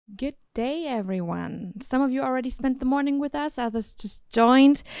Good day, everyone. Some of you already spent the morning with us, others just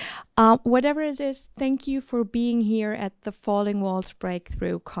joined. Whatever it is, thank you for being here at the Falling Walls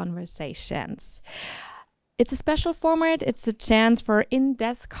Breakthrough Conversations. It's a special format. It's a chance for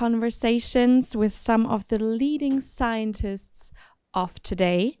in-depth conversations with some of the leading scientists of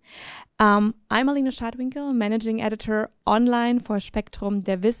today. I'm Aline Schadwinkel, Managing Editor online for Spektrum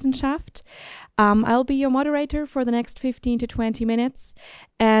der Wissenschaft. I'll be your moderator for the next 15 to 20 minutes,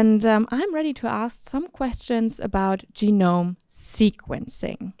 and I'm ready to ask some questions about genome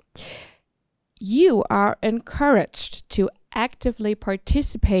sequencing. You are encouraged to actively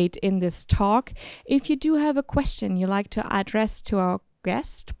participate in this talk. If you do have a question you'd like to address to our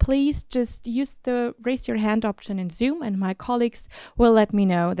guest, please just use the raise your hand option in Zoom and my colleagues will let me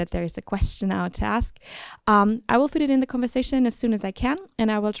know that there is a question out to ask. I will fit it in the conversation as soon as I can,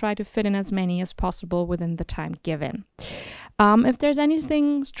 and I will try to fit in as many as possible within the time given. If there's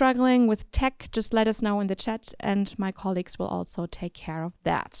anything struggling with tech, just let us know in the chat and my colleagues will also take care of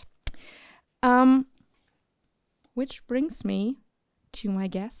that. Which brings me to my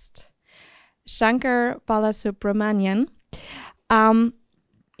guest, Shankar Balasubramanian.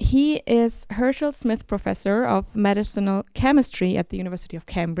 He is Herchel Smith Professor of Medicinal Chemistry at the University of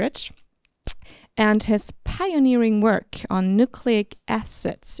Cambridge, and his pioneering work on nucleic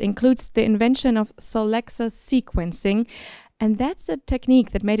acids includes the invention of Solexa sequencing, and that's a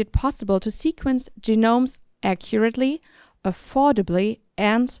technique that made it possible to sequence genomes accurately, affordably,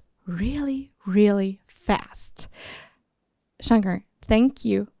 and really, really fast. Shankar, thank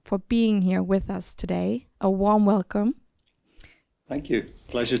you for being here with us today. A warm welcome. Thank you.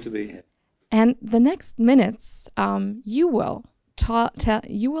 Pleasure to be here. And the next minutes, you will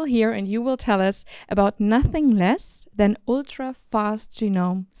hear and you will tell us about nothing less than ultra-fast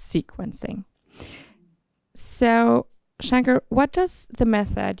genome sequencing. So, Shankar, what does the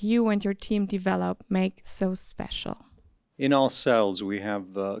method you and your team develop make so special? In our cells, we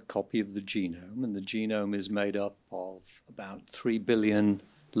have a copy of the genome, and the genome is made up of about 3 billion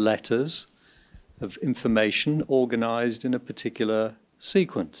letters of information organized in a particular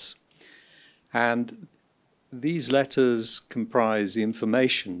sequence. And these letters comprise the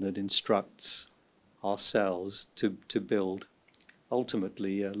information that instructs our cells to build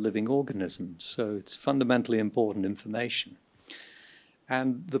ultimately living organisms. So it's fundamentally important information.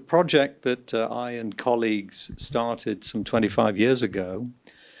 And the project that I and colleagues started some 25 years ago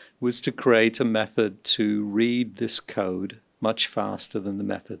was to create a method to read this code much faster than the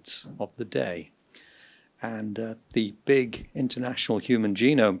methods of the day. And the big International Human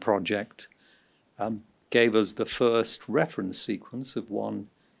Genome Project gave us the first reference sequence of one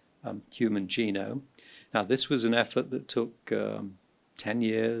human genome. Now, this was an effort that took 10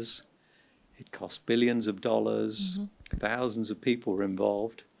 years. It cost billions of dollars. Thousands of people were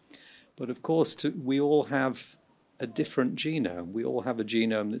involved. But of course, we all have a different genome. We all have a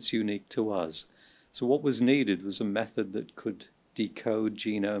genome that's unique to us. So what was needed was a method that could decode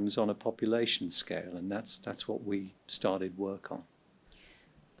genomes on a population scale, and that's what we started work on.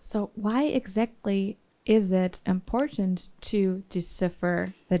 So why exactly is it important to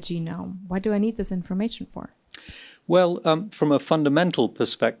decipher the genome? Why do I need this information for? Well, from a fundamental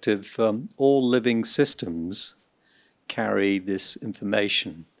perspective, all living systems carry this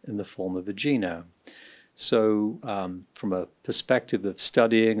information in the form of a genome. So from a perspective of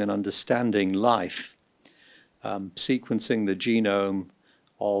studying and understanding life, sequencing the genome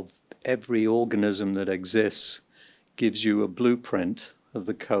of every organism that exists gives you a blueprint of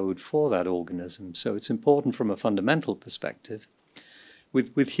the code for that organism. So it's important from a fundamental perspective.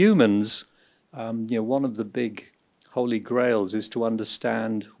 With humans, one of the big holy grails is to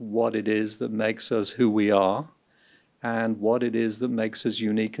understand what it is that makes us who we are and what it is that makes us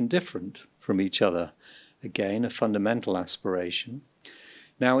unique and different from each other. Again, a fundamental aspiration.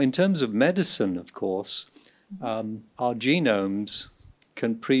 Now, in terms of medicine, of course, our genomes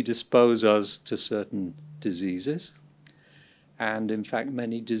can predispose us to certain diseases. And in fact,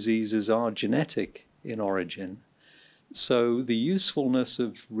 many diseases are genetic in origin. So the usefulness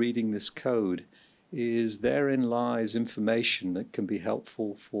of reading this code is therein lies information that can be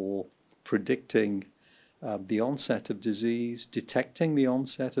helpful for predicting the onset of disease, detecting the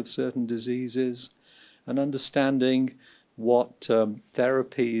onset of certain diseases, and understanding what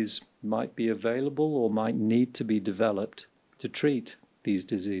therapies might be available or might need to be developed to treat these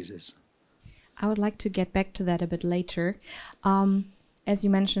diseases. I would like to get back to that a bit later. As you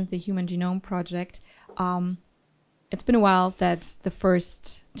mentioned, the Human Genome Project, it's been a while that the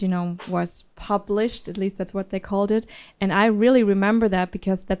first genome was published, at least that's what they called it. And I really remember that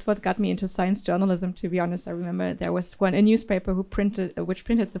because that's what got me into science journalism, to be honest. I remember there was a newspaper which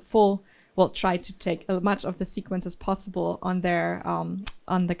printed the full, well, tried to take as much of the sequence as possible on their,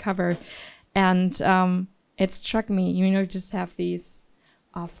 on the cover. And it struck me, just have these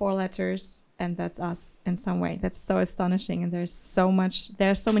 4 letters, and that's us in some way. That's so astonishing, and there are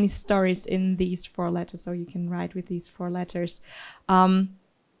so many stories in these 4 letters, so you can write with these 4 letters.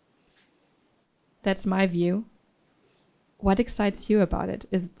 That's my view. What excites you about it?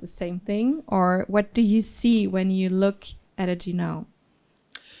 Is it the same thing, or what do you see when you look at a genome?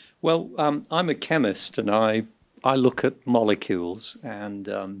 Well, I'm a chemist, and I look at molecules, and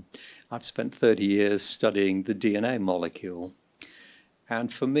I've spent 30 years studying the DNA molecule.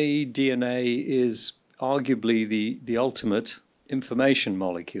 And for me, DNA is arguably the ultimate information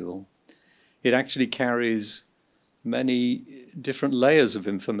molecule. It actually carries many different layers of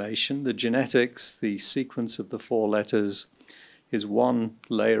information. The genetics, the sequence of the 4 letters is one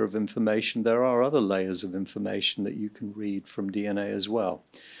layer of information. There are other layers of information that you can read from DNA as well.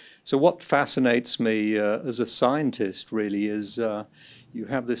 So what fascinates me as a scientist really is you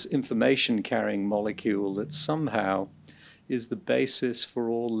have this information-carrying molecule that somehow is the basis for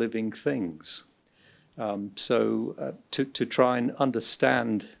all living things. To try and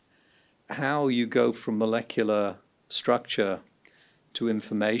understand how you go from molecular structure to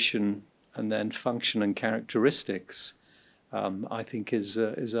information and then function and characteristics, I think is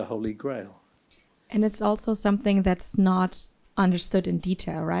a holy grail. And it's also something that's not understood in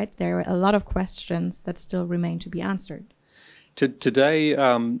detail, right? There are a lot of questions that still remain to be answered. Today,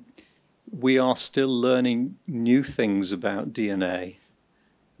 we are still learning new things about DNA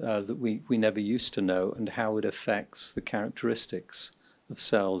that we never used to know, and how it affects the characteristics of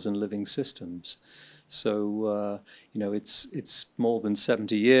cells and living systems. So, it's more than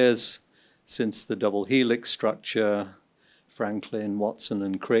 70 years since the double helix structure, Franklin, Watson,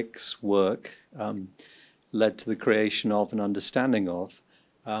 and Crick's work led to the creation of and understanding of.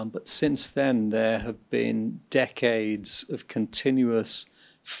 But since then, there have been decades of continuous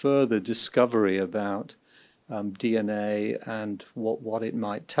further discovery about DNA and what it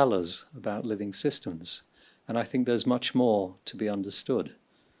might tell us about living systems. And I think there's much more to be understood.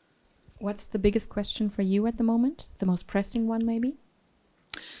 What's the biggest question for you at the moment? The most pressing one, maybe?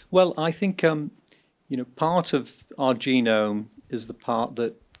 Well, I think part of our genome is the part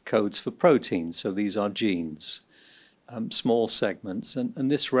that codes for proteins. So these are genes, small segments,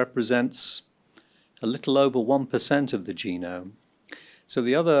 and this represents a little over 1% of the genome. So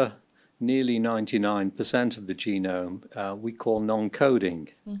the other nearly 99% of the genome we call non-coding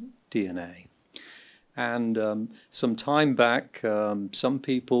DNA. And some time back, some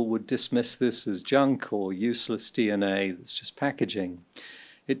people would dismiss this as junk or useless DNA that's just packaging.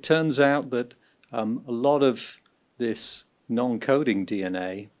 It turns out that a lot of this non-coding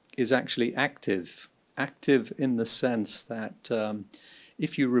DNA is actually active in the sense that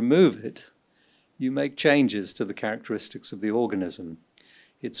if you remove it, you make changes to the characteristics of the organism.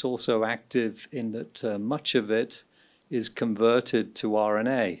 It's also active in that much of it is converted to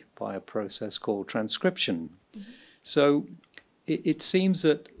RNA by a process called transcription. So it seems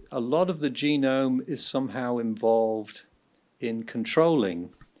that a lot of the genome is somehow involved in controlling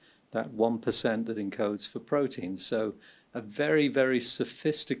that 1% that encodes for proteins. So a very, very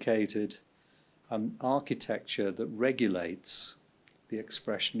sophisticated architecture that regulates the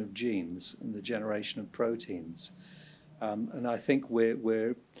expression of genes and the generation of proteins. And I think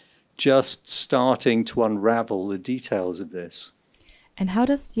we're just starting to unravel the details of this. And how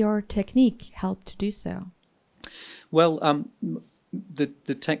does your technique help to do so? Well,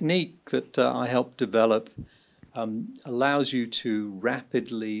 the technique that I helped develop allows you to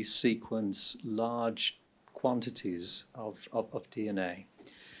rapidly sequence large quantities of DNA.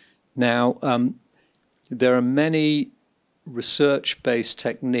 Now, there are many research-based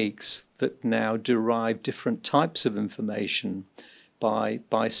techniques that now derive different types of information by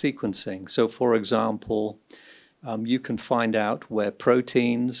sequencing. So, for example, you can find out where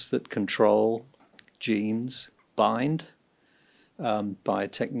proteins that control genes bind by a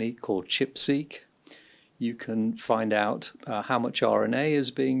technique called ChIP-seq. You can find out how much RNA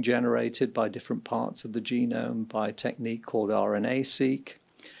is being generated by different parts of the genome by a technique called RNA-seq.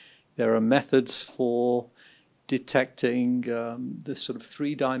 There are methods for detecting the sort of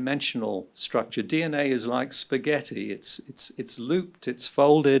three-dimensional structure. DNA is like spaghetti. It's looped, it's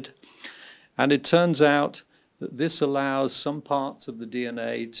folded, and it turns out that this allows some parts of the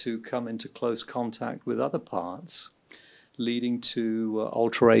DNA to come into close contact with other parts, leading to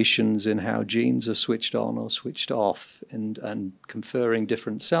alterations in how genes are switched on or switched off and conferring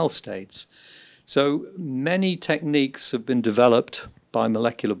different cell states. So many techniques have been developed by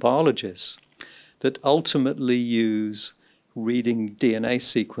molecular biologists that ultimately use reading DNA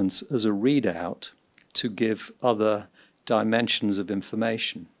sequence as a readout to give other dimensions of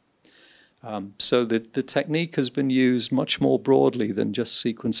information. So the technique has been used much more broadly than just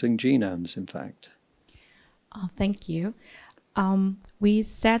sequencing genomes, in fact. Oh, thank you. We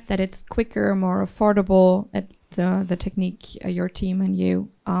said that it's quicker, more affordable at the technique your team and you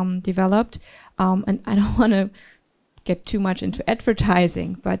developed. And I don't want to get too much into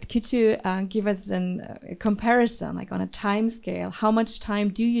advertising, but could you give us a comparison, like on a time scale? How much time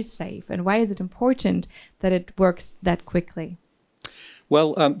do you save, and why is it important that it works that quickly?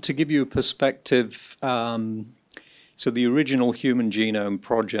 Well, to give you a perspective, so the original Human Genome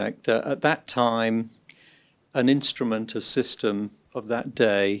Project, at that time, an instrument, a system of that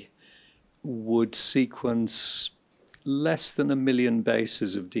day, would sequence less than 1 million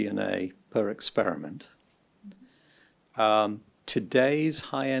bases of DNA per experiment. Today's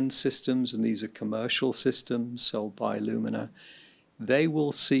high-end systems, and these are commercial systems sold by Illumina, they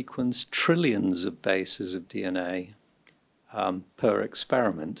will sequence trillions of bases of DNA per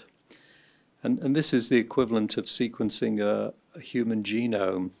experiment. And this is the equivalent of sequencing a human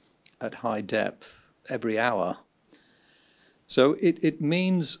genome at high depth every hour. So it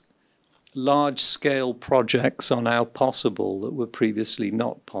means large-scale projects are now possible that were previously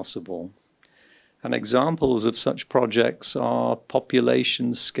not possible. And examples of such projects are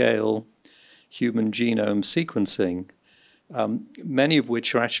population-scale human genome sequencing, many of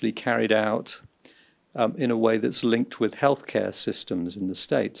which are actually carried out in a way that's linked with healthcare systems in the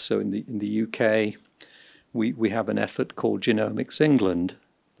States. So in the UK, we have an effort called Genomics England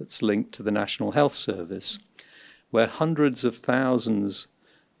that's linked to the National Health Service, where hundreds of thousands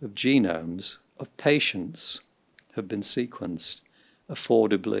of genomes of patients have been sequenced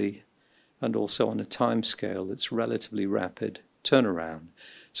affordably and also on a timescale that's relatively rapid turnaround.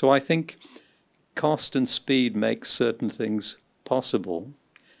 So I think cost and speed make certain things possible.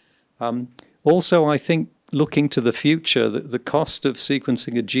 Also, I think looking to the future, the cost of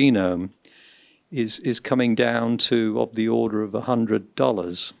sequencing a genome is coming down to of the order of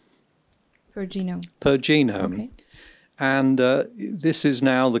 $100 per genome. Per genome. Okay. And this is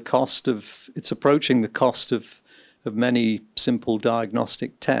now the cost of, it's approaching the cost of many simple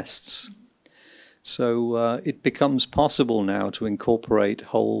diagnostic tests. So it becomes possible now to incorporate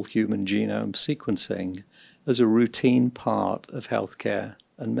whole human genome sequencing as a routine part of healthcare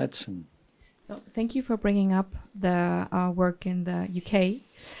and medicine. So thank you for bringing up the work in the UK,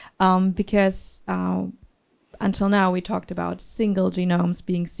 because until now we talked about single genomes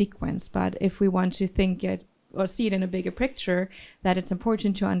being sequenced, but if we want to think it or see it in a bigger picture, that it's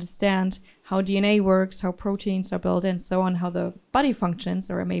important to understand how DNA works, how proteins are built, and so on, how the body functions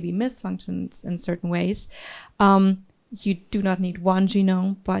or maybe misfunctions in certain ways. You do not need one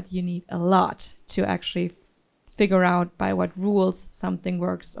genome, but you need a lot to actually figure out by what rules something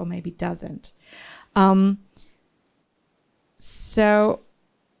works or maybe doesn't. So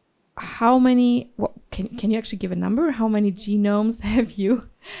how many, can you actually give a number? How many genomes have you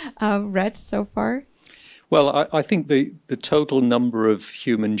read so far? Well, I think the total number of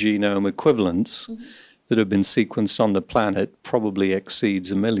human genome equivalents that have been sequenced on the planet probably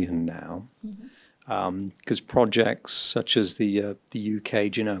exceeds 1 million now. Because projects such as the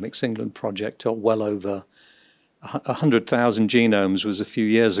UK Genomics England project are well over 100,000 genomes was a few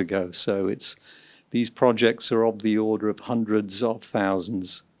years ago. So these projects are of the order of hundreds of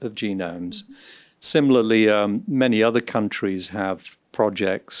thousands of genomes. Similarly, many other countries have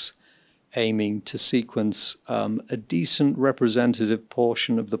projects aiming to sequence a decent representative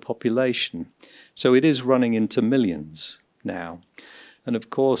portion of the population. So it is running into millions now. And of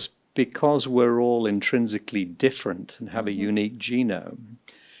course, because we're all intrinsically different and have a unique genome,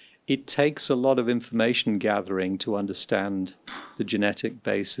 it takes a lot of information gathering to understand the genetic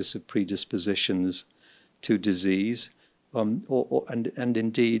basis of predispositions to disease, and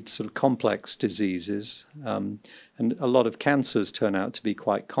indeed sort of complex diseases. And a lot of cancers turn out to be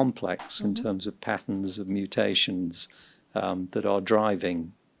quite complex in terms of patterns of mutations that are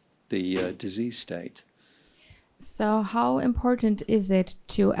driving the disease state. So how important is it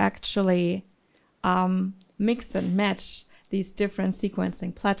to actually mix and match these different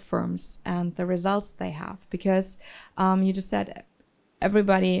sequencing platforms and the results they have? Because you just said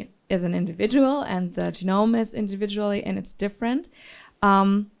everybody is an individual and the genome is individually and it's different.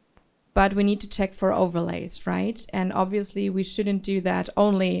 But we need to check for overlays, right? And obviously we shouldn't do that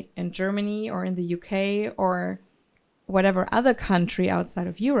only in Germany or in the UK or whatever other country outside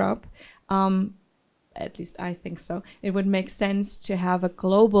of Europe, at least I think so, it would make sense to have a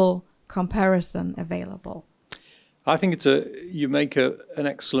global comparison available. I think you make an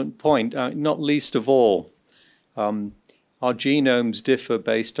excellent point, not least of all, our genomes differ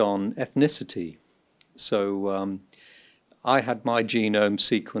based on ethnicity. So I had my genome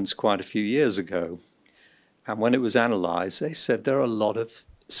sequenced quite a few years ago, and when it was analyzed, they said there are a lot of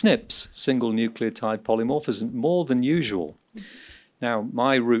SNPs, single nucleotide polymorphism, more than usual. Now,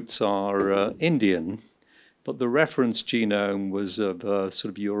 my roots are Indian, but the reference genome was of a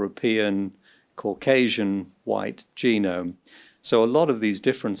sort of European, Caucasian, white genome. So a lot of these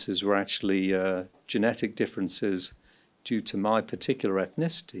differences were actually genetic differences due to my particular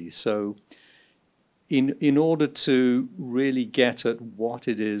ethnicity. So in order to really get at what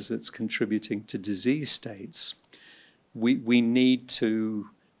it is that's contributing to disease states, we need to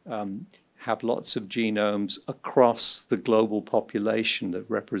have lots of genomes across the global population that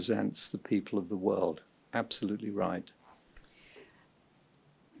represents the people of the world. Absolutely right.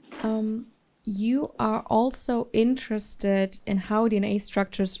 You are also interested in how DNA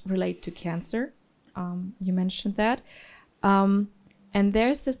structures relate to cancer. You mentioned that. And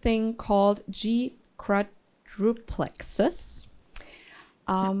there's a thing called G quadruplexes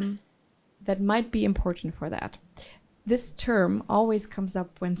that might be important for that. This term always comes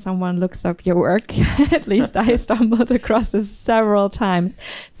up when someone looks up your work. At least I stumbled across this several times.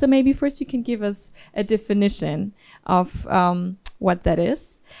 So maybe first you can give us a definition of what that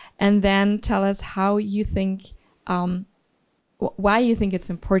is, and then tell us how you think, why you think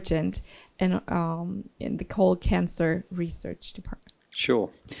it's important in the whole cancer research department. Sure.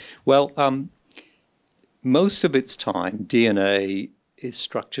 Well, most of its time, DNA is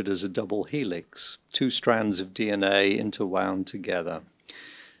structured as a double helix, two strands of DNA interwound together.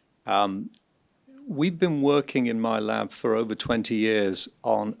 We've been working in my lab for over 20 years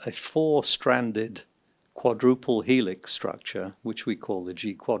on a 4-stranded quadruple helix structure, which we call the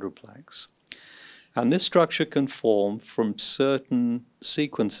G quadruplex. And this structure can form from certain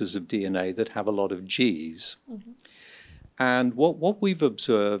sequences of DNA that have a lot of Gs. Mm-hmm. And what we've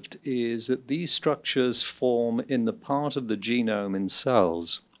observed is that these structures form in the part of the genome in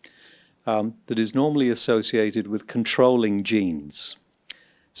cells that is normally associated with controlling genes.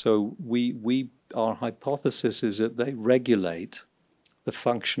 So our hypothesis is that they regulate the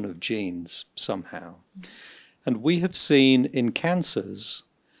function of genes somehow. And we have seen in cancers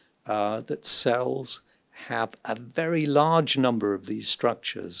that cells have a very large number of these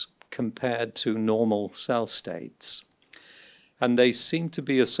structures compared to normal cell states. And they seem to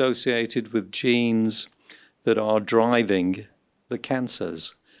be associated with genes that are driving the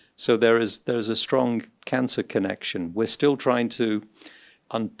cancers. So there's a strong cancer connection. We're still trying to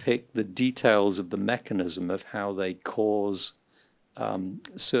unpick the details of the mechanism of how they cause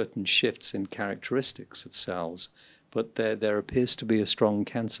certain shifts in characteristics of cells, but there appears to be a strong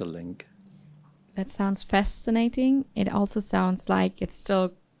cancer link. That sounds fascinating. It also sounds like it's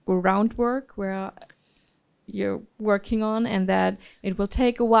still groundwork where you're working on, and that it will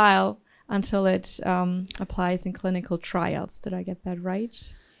take a while until it applies in clinical trials. Did I get that right?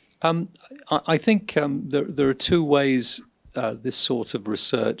 I think there are two ways this sort of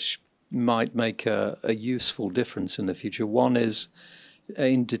research might make a useful difference in the future. One is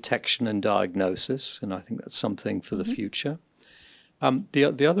in detection and diagnosis, and I think that's something for the future.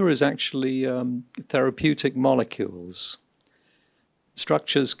 The other is actually therapeutic molecules.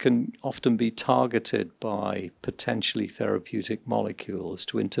 Structures can often be targeted by potentially therapeutic molecules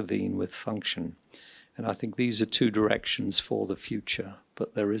to intervene with function. And I think these are two directions for the future,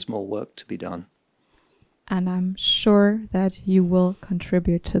 but there is more work to be done. And I'm sure that you will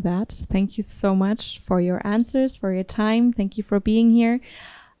contribute to that. Thank you so much for your answers, for your time. Thank you for being here.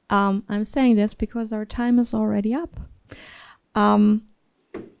 I'm saying this because our time is already up.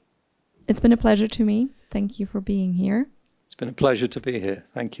 It's been a pleasure to me. Thank you for being here. It's been a pleasure to be here.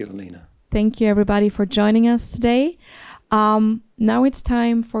 Thank you, Alina. Thank you, everybody, for joining us today. Now it's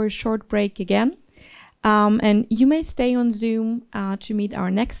time for a short break again. And you may stay on Zoom to meet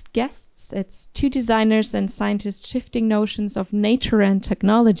our next guests. It's two designers and scientists shifting notions of nature and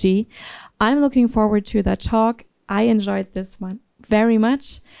technology. I'm looking forward to that talk. I enjoyed this one very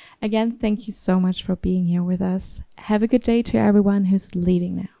much. Again, thank you so much for being here with us. Have a good day to everyone who's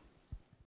leaving now.